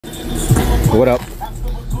What up?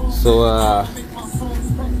 So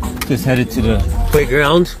just headed to the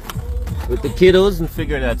playground with the kiddos and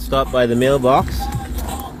figured I'd stop by the mailbox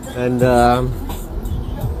and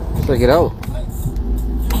check it out.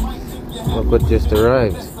 Look what just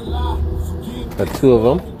arrived. Got two of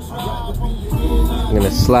them. I'm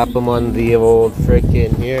gonna slap them on the old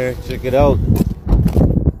frickin' here. Check it out.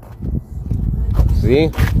 See?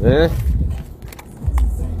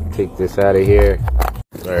 Take this out of here.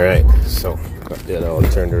 Alright, so got that all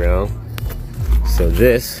turned around. So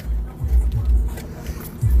this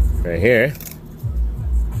right here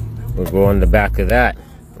will go on the back of that,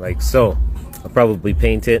 like so. I'll probably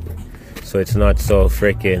paint it so it's not so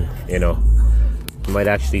freaking, you know. I might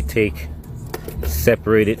actually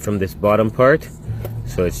separate it from this bottom part,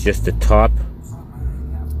 so it's just the top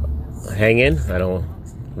hanging.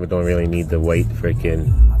 We don't really need the white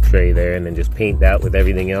freaking tray there, and then just paint that with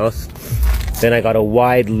everything else. Then I got a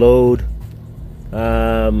wide load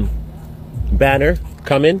banner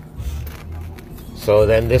coming. So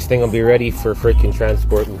then this thing will be ready for freaking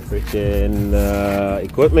transporting freaking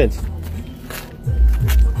equipment.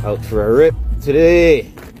 Out for a rip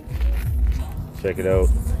today. Check it out.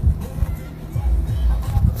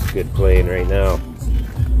 It's good playing right now.